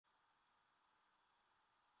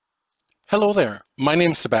Hello there, my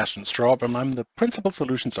name is Sebastian Straub and I'm the Principal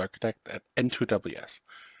Solutions Architect at N2WS.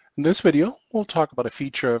 In this video, we'll talk about a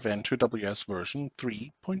feature of N2WS version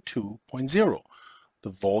 3.2.0, the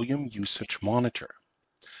Volume Usage Monitor.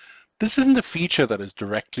 This isn't a feature that is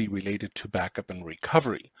directly related to backup and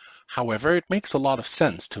recovery. However, it makes a lot of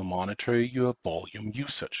sense to monitor your volume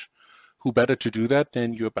usage. Who better to do that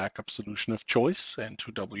than your backup solution of choice,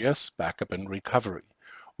 N2WS Backup and Recovery.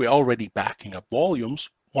 We're already backing up volumes.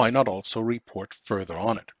 Why not also report further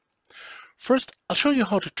on it? First, I'll show you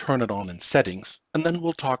how to turn it on in settings, and then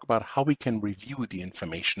we'll talk about how we can review the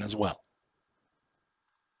information as well.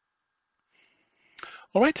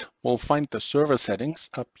 All right, we'll find the server settings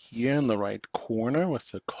up here in the right corner with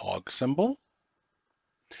the cog symbol.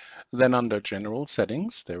 Then under General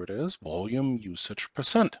Settings, there it is, Volume Usage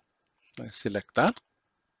Percent. I select that.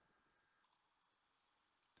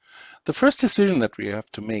 The first decision that we have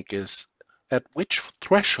to make is at which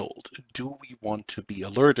threshold do we want to be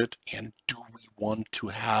alerted and do we want to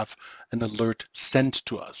have an alert sent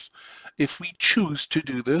to us? If we choose to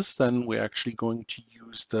do this, then we're actually going to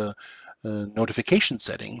use the notification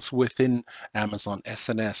settings within Amazon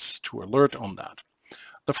SNS to alert on that.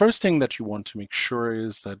 The first thing that you want to make sure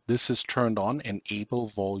is that this is turned on, Enable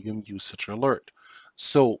Volume Usage Alert.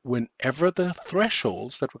 So whenever the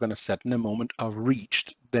thresholds that we're going to set in a moment are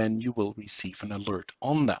reached, then you will receive an alert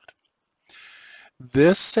on that.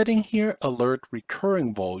 This setting here, alert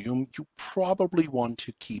recurring volume, you probably want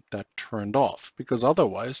to keep that turned off because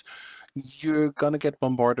otherwise you're going to get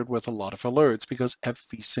bombarded with a lot of alerts because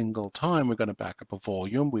every single time we're going to back up a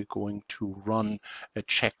volume, we're going to run a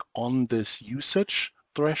check on this usage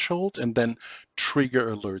threshold and then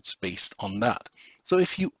trigger alerts based on that. So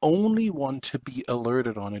if you only want to be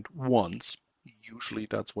alerted on it once, usually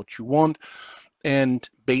that's what you want, and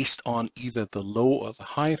based on either the low or the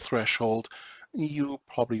high threshold, you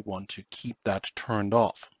probably want to keep that turned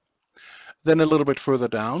off. Then a little bit further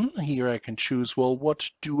down here, I can choose, well, what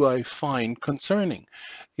do I find concerning?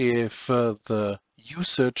 If the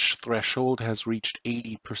usage threshold has reached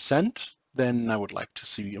 80%, then I would like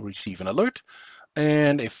to receive an alert.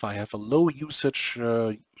 And if I have a low usage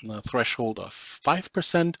threshold of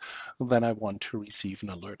 5%, then I want to receive an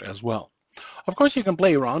alert as well. Of course, you can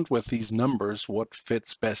play around with these numbers, what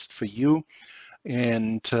fits best for you.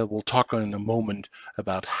 And we'll talk in a moment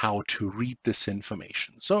about how to read this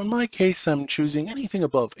information. So in my case, I'm choosing anything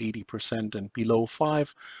above 80% and below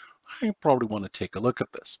 5. I probably want to take a look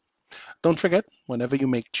at this. Don't forget, whenever you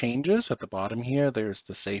make changes at the bottom here, there's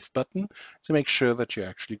the Save button to make sure that you're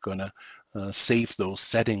actually going to save those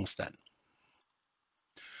settings then.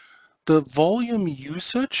 The volume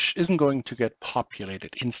usage isn't going to get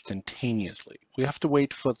populated instantaneously. We have to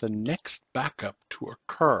wait for the next backup to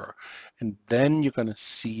occur, and then you're going to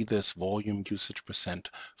see this volume usage percent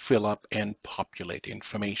fill up and populate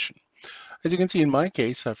information. As you can see in my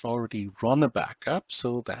case, I've already run a backup,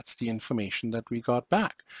 so that's the information that we got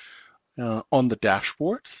back. On the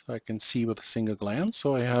dashboard, I can see with a single glance,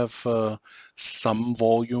 so I have some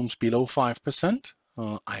volumes below 5%.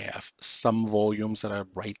 I have some volumes that are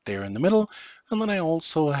right there in the middle, and then I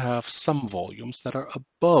also have some volumes that are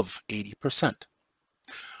above 80%.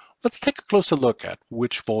 Let's take a closer look at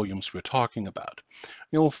which volumes we're talking about.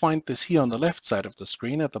 You'll find this here on the left side of the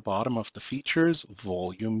screen at the bottom of the features,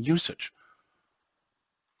 volume usage.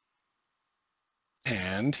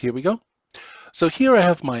 And here we go. So here I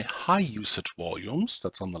have my high usage volumes,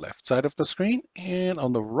 that's on the left side of the screen, and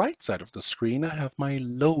on the right side of the screen I have my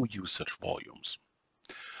low usage volumes.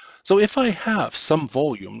 So if I have some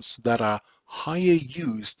volumes that are higher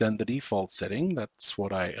used than the default setting, that's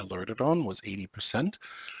what I alerted on, was 80%,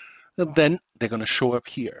 then they're going to show up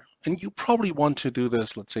here. And you probably want to do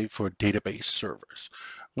this, let's say, for database servers.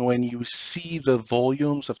 When you see the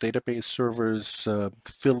volumes of database servers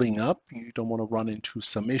filling up, you don't want to run into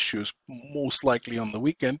some issues, most likely on the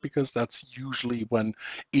weekend, because that's usually when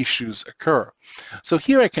issues occur. So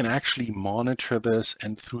here I can actually monitor this,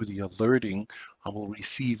 and through the alerting, I will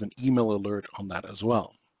receive an email alert on that as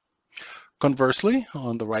well. Conversely,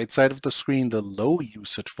 on the right side of the screen, the low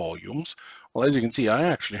usage volumes, well, as you can see, I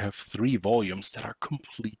actually have 3 volumes that are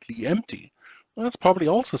completely empty. Well, that's probably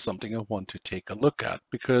also something I want to take a look at,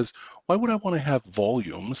 because why would I want to have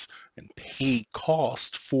volumes and pay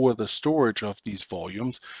cost for the storage of these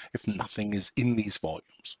volumes if nothing is in these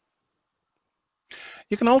volumes?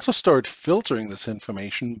 You can also start filtering this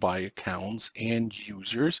information by accounts and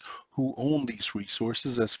users who own these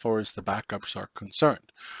resources as far as the backups are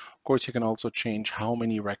concerned. Of course, you can also change how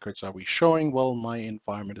many records are we showing. Well, my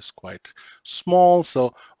environment is quite small,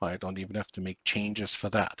 so I don't even have to make changes for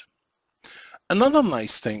that. Another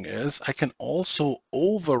nice thing is I can also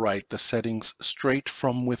overwrite the settings straight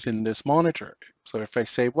from within this monitor. So if I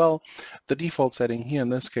say, well, the default setting here in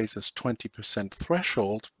this case is 20%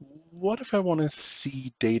 threshold, what if I want to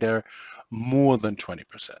see data more than 20%?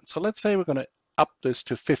 So let's say we're going to up this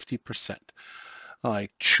to 50%. I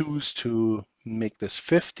choose to make this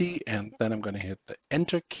 50, and then I'm going to hit the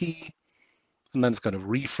Enter key, and then it's going to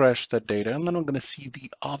refresh that data, and then I'm going to see the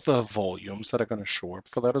other volumes that are going to show up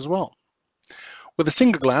for that as well. With a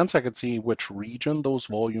single glance, I can see which region those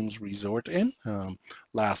volumes resort in,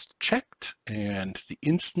 last checked, and the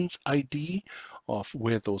instance ID of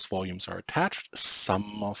where those volumes are attached.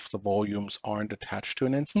 Some of the volumes aren't attached to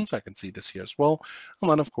an instance. I can see this here as well.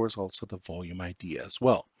 And then, of course, also the volume ID as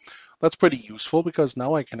well. That's pretty useful because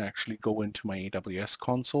now I can actually go into my AWS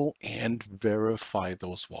console and verify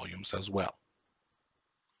those volumes as well.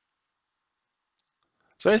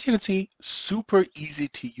 So as you can see, super easy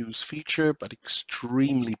to use feature, but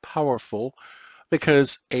extremely powerful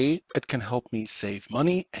because A, it can help me save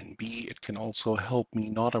money, and B, it can also help me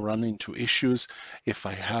not run into issues if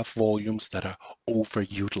I have volumes that are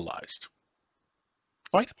overutilized.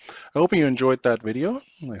 All right, I hope you enjoyed that video.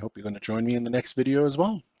 I hope you're going to join me in the next video as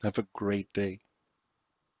well. Have a great day.